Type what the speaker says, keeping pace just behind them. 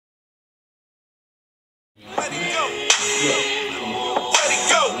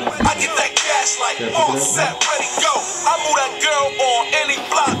All set, ready, go. I move that girl on any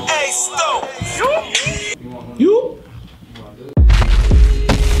block, a stove. You?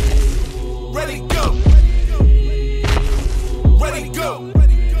 Ready, go. Ready, go.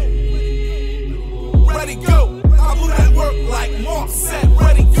 Ready, go. I move that work like more set,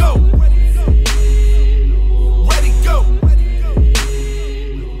 ready, go. Ready, go. Ready,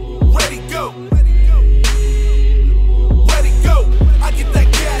 go. Ready, go. I get that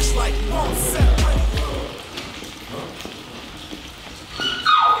cash like more set, ready, go.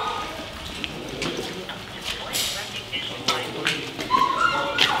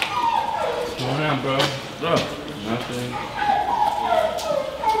 What's going on, bro? Bro, nothing.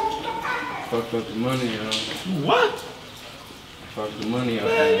 Fucked up the money, yo. What? Fuck the money up.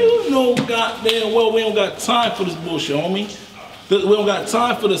 Man, you know goddamn well we don't got time for this bullshit, homie. We don't got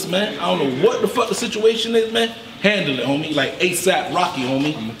time for this, man. I don't know what the fuck the situation is, man. Handle it, homie. Like ASAP Rocky,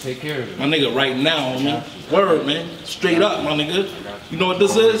 homie. I'm gonna take care of it. My nigga, right now, homie. Word, man. Straight up, my nigga. You know what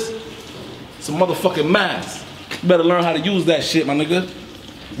this is? It's a motherfucking mask. You better learn how to use that shit, my nigga.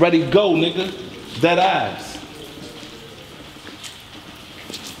 Ready, go, nigga. Dead eyes.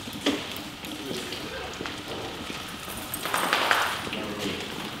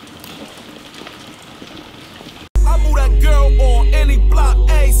 I move that girl on any block,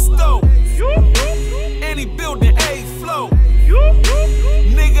 a stove. Any building, a flow.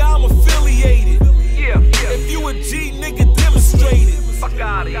 Nigga, I'm affiliated. If you a G, nigga, demonstrate it. Fuck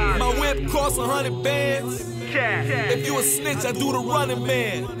out of here. My whip costs 100 bands. If you a snitch, I do the running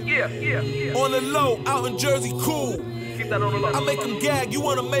man. On the low, out in Jersey, cool. I make them gag, you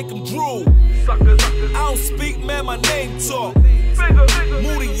wanna make them drool. I don't speak, man, my name talk.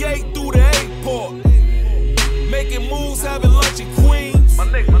 Move the yay through the airport. Making moves, having lunch in Queens.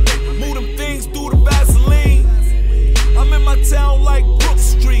 Move them things through the Vaseline. I'm in my town like Brook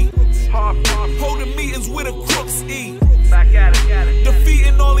Street. Holding meetings where the crooks eat.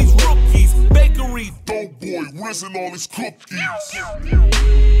 Defeating all these rookies. Bakery. Dope boy, whizzing all his cookies.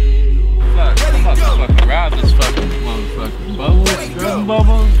 Fuck, I'm about to fucking rob this fucking motherfucking bubbles.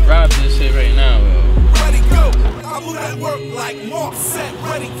 Bubbles. Rob this shit right now, yo. Ready, go. I move that work like more set.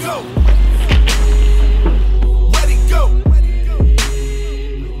 Ready, go. Ready, go.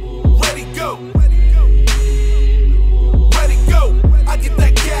 Ready, go. Ready, go. I get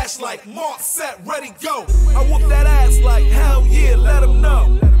that cash like more set. Ready, go. I whoop that ass like hell yeah, let them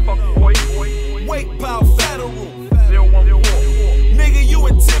know. Weight power federal. Nigga, you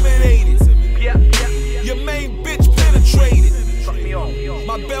intimidated. Your main bitch penetrated.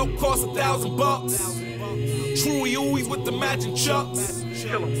 My belt cost $1,000. True U's with the matching chucks.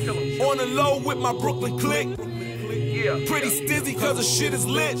 On the low with my Brooklyn clique. Pretty stizzy cause the shit is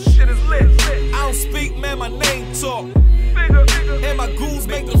lit. I don't speak, man, my name talk. And my goons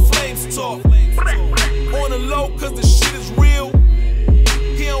make the flames talk. On the low cause the shit is real.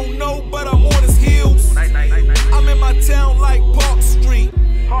 He don't know, but I'm on his heels. I'm in my town like Park Street.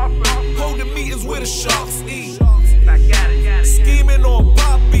 Holding meetings where the sharks eat. Scheming on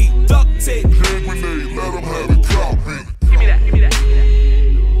Poppy, duct tape. Hand grenade, let him have a copy. Give me that.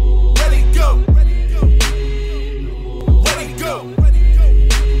 Ready, go. Ready, go.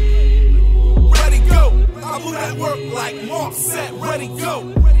 Ready, go. I move that work like more set. Ready, go.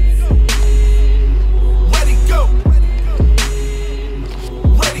 Ready, go.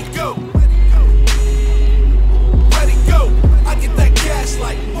 Ready, go. Ready, go. I get that cash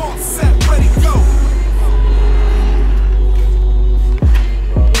like more set. Ready, go.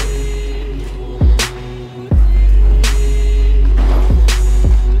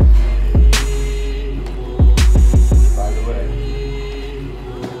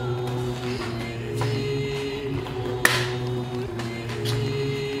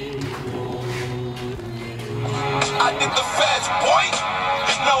 I did the feds, boy.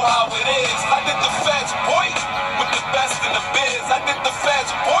 You know how it is. I did the feds, boy.